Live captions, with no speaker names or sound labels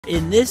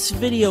In this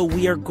video,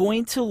 we are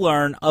going to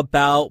learn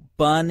about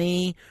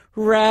bunny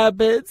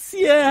rabbits.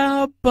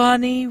 Yeah,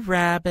 bunny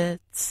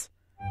rabbits.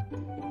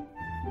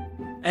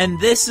 And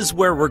this is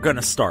where we're going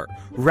to start.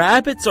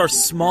 Rabbits are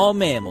small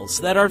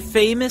mammals that are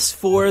famous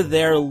for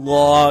their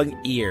long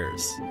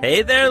ears.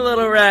 Hey there,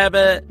 little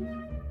rabbit.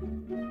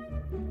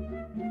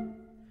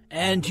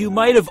 And you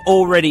might have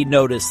already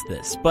noticed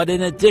this, but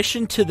in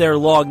addition to their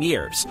long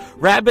ears,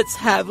 rabbits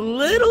have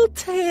little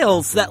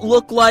tails that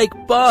look like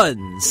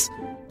buns.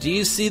 Do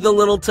you see the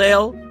little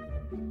tail?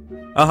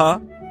 Uh-huh.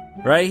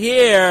 Right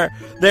here.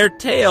 Their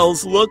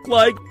tails look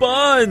like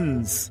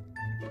buns.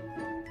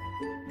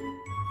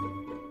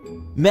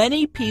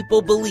 Many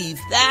people believe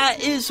that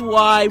is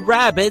why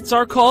rabbits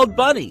are called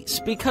bunnies,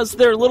 because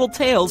their little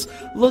tails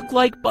look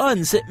like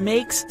buns. It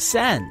makes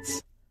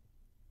sense.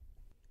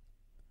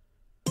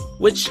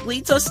 Which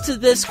leads us to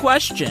this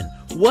question.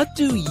 What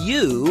do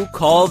you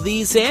call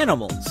these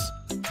animals?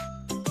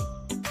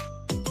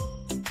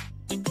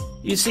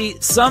 You see,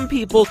 some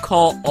people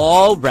call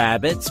all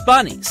rabbits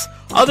bunnies.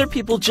 Other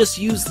people just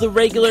use the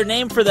regular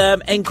name for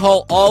them and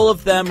call all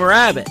of them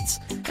rabbits.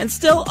 And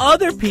still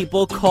other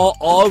people call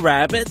all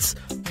rabbits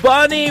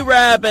bunny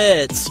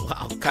rabbits.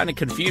 Wow, kind of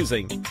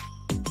confusing.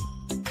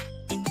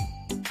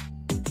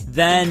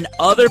 Then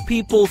other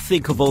people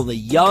think of only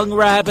young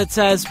rabbits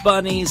as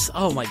bunnies.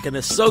 Oh my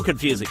goodness, so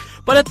confusing.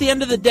 But at the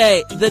end of the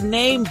day, the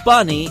name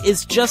bunny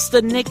is just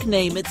a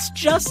nickname. It's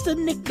just a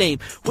nickname,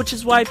 which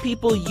is why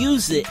people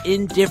use it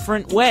in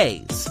different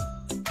ways.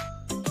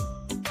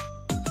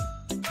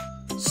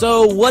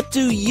 So what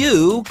do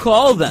you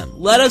call them?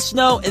 Let us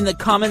know in the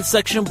comment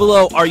section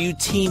below. Are you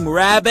team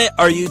rabbit?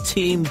 Are you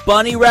team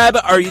bunny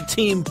rabbit? Are you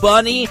team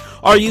bunny?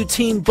 Are you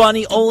team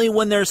bunny only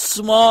when they're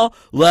small?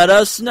 Let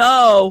us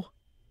know.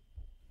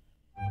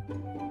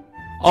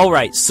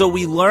 Alright, so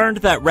we learned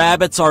that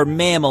rabbits are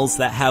mammals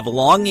that have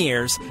long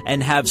ears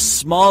and have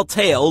small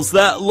tails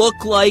that look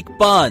like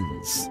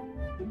buns.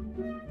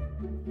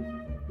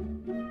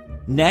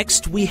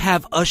 Next, we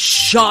have a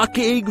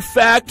shocking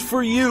fact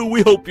for you.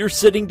 We hope you're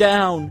sitting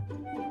down.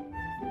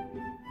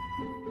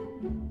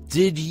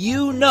 Did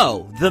you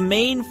know the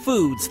main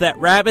foods that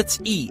rabbits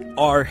eat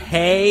are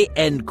hay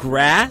and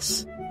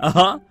grass?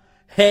 Uh-huh.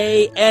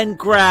 Hay and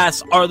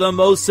grass are the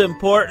most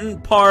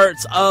important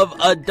parts of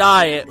a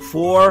diet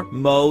for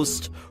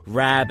most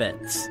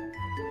rabbits.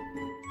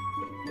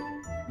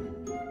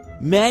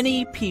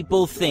 Many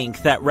people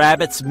think that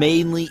rabbits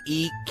mainly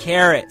eat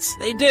carrots.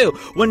 They do.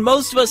 When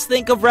most of us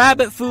think of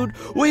rabbit food,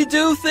 we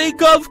do think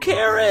of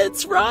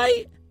carrots,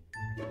 right?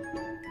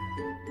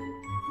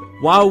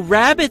 While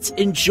rabbits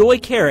enjoy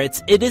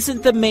carrots, it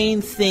isn't the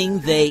main thing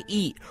they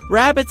eat.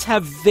 Rabbits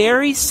have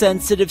very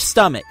sensitive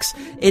stomachs.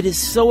 It is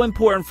so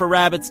important for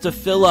rabbits to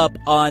fill up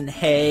on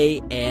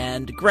hay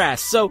and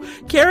grass. So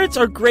carrots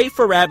are great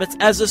for rabbits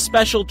as a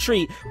special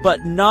treat,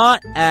 but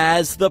not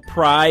as the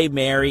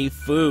primary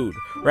food.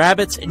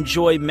 Rabbits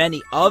enjoy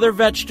many other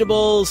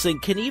vegetables and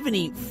can even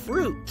eat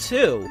fruit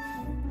too.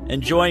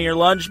 Enjoying your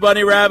lunch,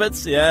 bunny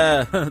rabbits?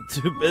 Yeah,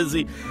 too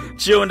busy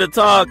chewing to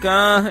talk,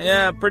 huh?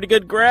 Yeah, pretty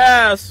good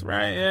grass,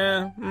 right?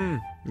 Yeah,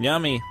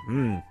 yummy,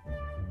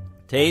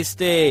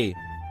 tasty.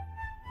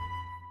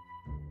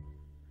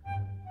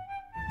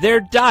 Their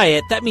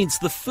diet, that means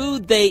the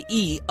food they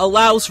eat,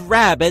 allows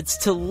rabbits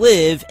to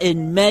live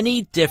in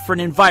many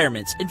different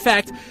environments. In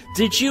fact,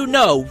 did you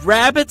know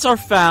rabbits are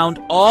found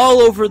all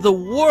over the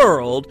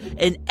world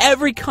in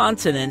every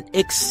continent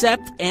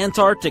except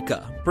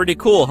Antarctica? Pretty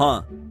cool,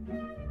 huh?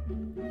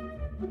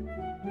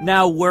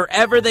 Now,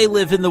 wherever they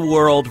live in the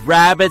world,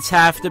 rabbits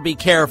have to be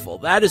careful.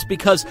 That is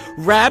because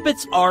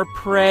rabbits are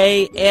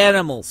prey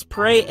animals.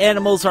 Prey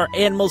animals are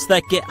animals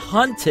that get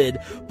hunted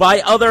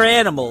by other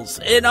animals.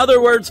 In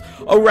other words,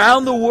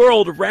 around the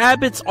world,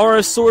 rabbits are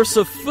a source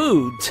of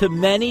food to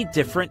many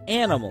different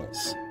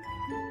animals.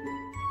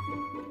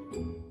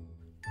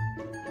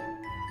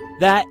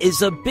 That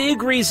is a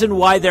big reason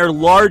why their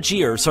large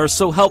ears are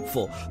so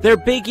helpful. Their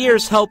big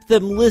ears help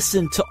them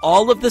listen to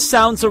all of the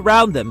sounds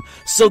around them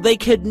so they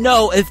can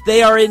know if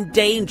they are in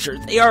danger.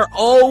 They are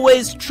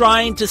always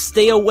trying to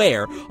stay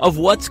aware of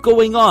what's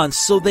going on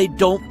so they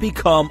don't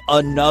become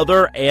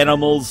another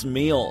animal's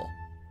meal.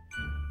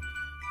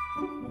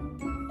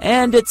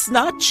 And it's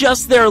not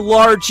just their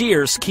large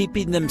ears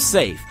keeping them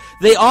safe.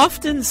 They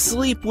often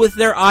sleep with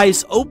their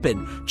eyes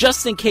open,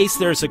 just in case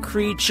there's a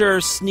creature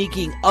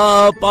sneaking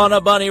up on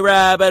a bunny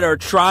rabbit or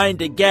trying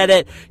to get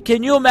it.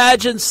 Can you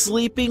imagine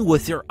sleeping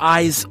with your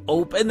eyes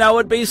open? That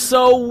would be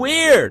so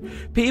weird.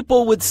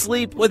 People would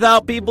sleep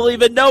without people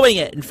even knowing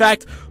it. In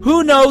fact,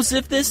 who knows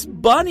if this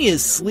bunny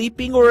is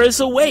sleeping or is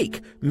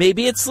awake?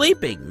 Maybe it's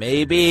sleeping,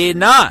 maybe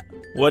not.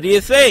 What do you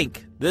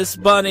think? This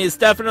bunny is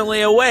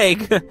definitely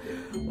awake.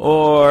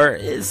 Or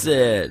is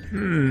it?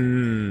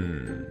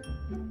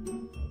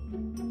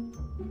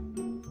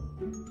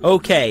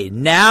 Okay,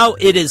 now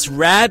it is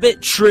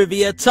rabbit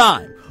trivia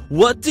time.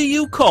 What do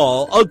you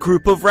call a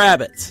group of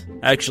rabbits?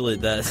 Actually,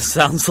 that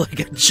sounds like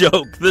a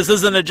joke. This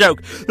isn't a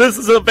joke. This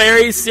is a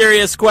very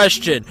serious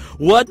question.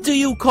 What do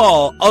you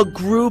call a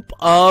group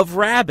of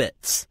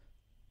rabbits?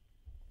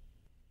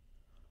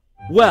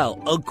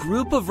 Well, a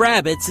group of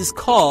rabbits is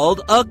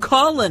called a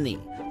colony.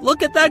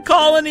 Look at that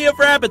colony of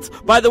rabbits.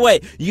 By the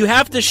way, you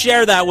have to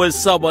share that with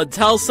someone.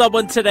 Tell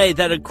someone today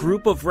that a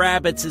group of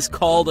rabbits is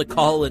called a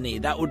colony.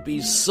 That would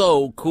be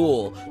so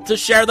cool. To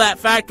share that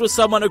fact with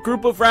someone, a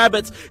group of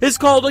rabbits is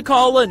called a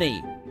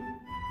colony.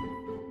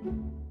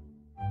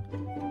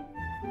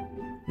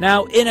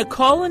 Now, in a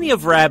colony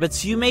of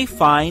rabbits, you may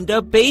find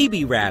a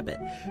baby rabbit.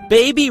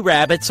 Baby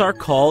rabbits are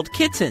called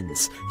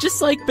kittens.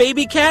 Just like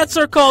baby cats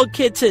are called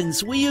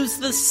kittens, we use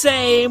the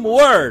same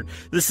word.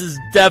 This is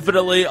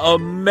definitely a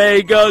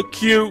mega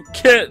cute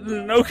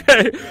kitten,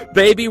 okay?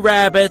 Baby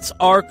rabbits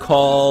are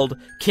called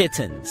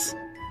kittens.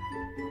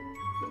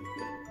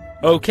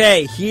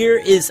 Okay, here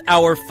is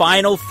our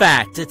final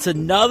fact. It's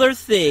another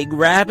thing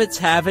rabbits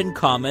have in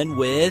common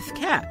with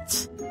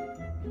cats.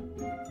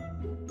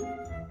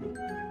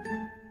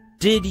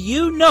 Did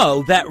you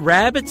know that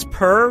rabbits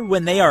purr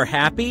when they are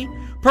happy?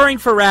 Purring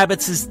for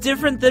rabbits is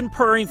different than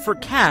purring for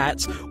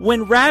cats.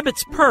 When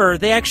rabbits purr,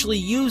 they actually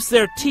use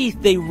their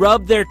teeth. They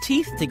rub their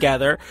teeth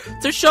together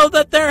to show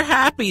that they're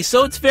happy.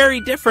 So it's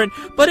very different,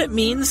 but it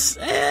means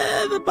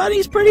the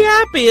bunny's pretty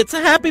happy. It's a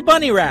happy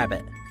bunny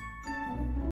rabbit.